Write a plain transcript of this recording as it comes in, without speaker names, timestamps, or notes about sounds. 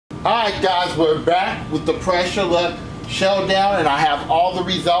Alright guys, we're back with the Pressure Luck Showdown, and I have all the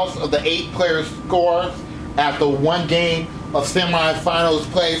results of the 8 player scores after one game of semifinals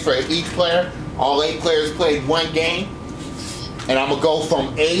played for each player. All 8 players played one game, and I'm going to go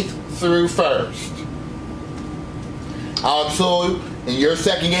from 8th through 1st. Also, in your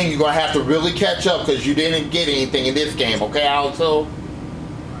second game, you're going to have to really catch up because you didn't get anything in this game, okay, also?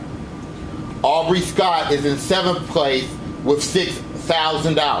 Aubrey Scott is in 7th place with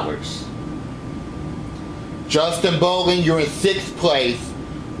 $6,000. Justin Bowling, you're in 6th place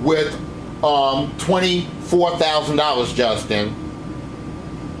with $24,000, Justin.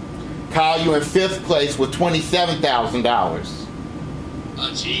 Kyle, you're in 5th place with $27,000.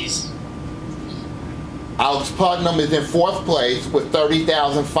 Oh, jeez. Alex Putnam is in 4th place with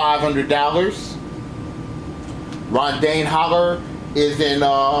 $30,500. Rondane Hollar is in,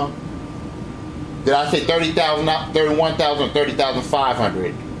 did I say 30,000, 31,000, or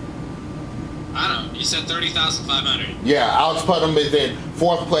 30,500? I don't know. You said 30,500. Yeah, Alex Putnam is in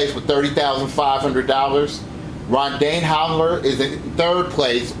 4th place with $30,500. Rondane Hollar is in 3rd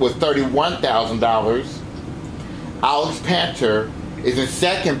place with $31,000. Alex Panter is in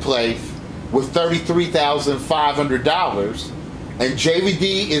 2nd place with $33,500. And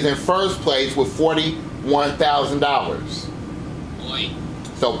JVD is in 1st place with $41,000. Boy.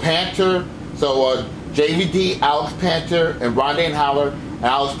 So Panter, JVD, Alex Panter, and Rondane Hollar and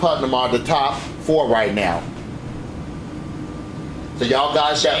Alex Putnam are the top 4 right now. So y'all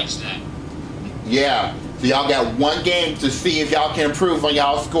guys got, yeah. So y'all got one game to see if y'all can improve on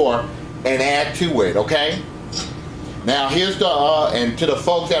y'all's score and add to it, okay? Now here's the and to the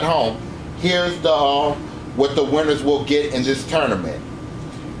folks at home, here's the what the winners will get in this tournament.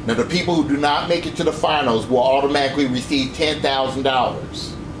 Now the people who do not make it to the finals will automatically receive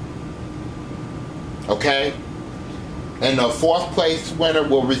 $10,000. Okay? And the 4th place winner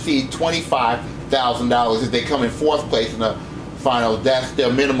will receive $25,000 if they come in 4th place in the finals. That's their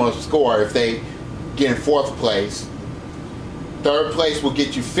minimum score if they get in 4th place. 3rd place will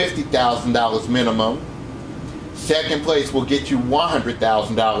get you $50,000 minimum. 2nd place will get you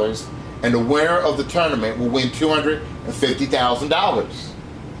 $100,000. And the winner of the tournament will win $250,000.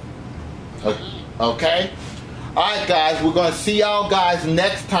 Okay? Alright guys, we're going to see y'all guys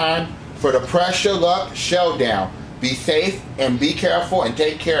next time for the Pressure Luck Showdown. Be safe and be careful and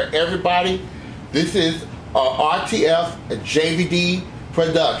take care of everybody. This is RTF JVD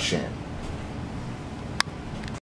production.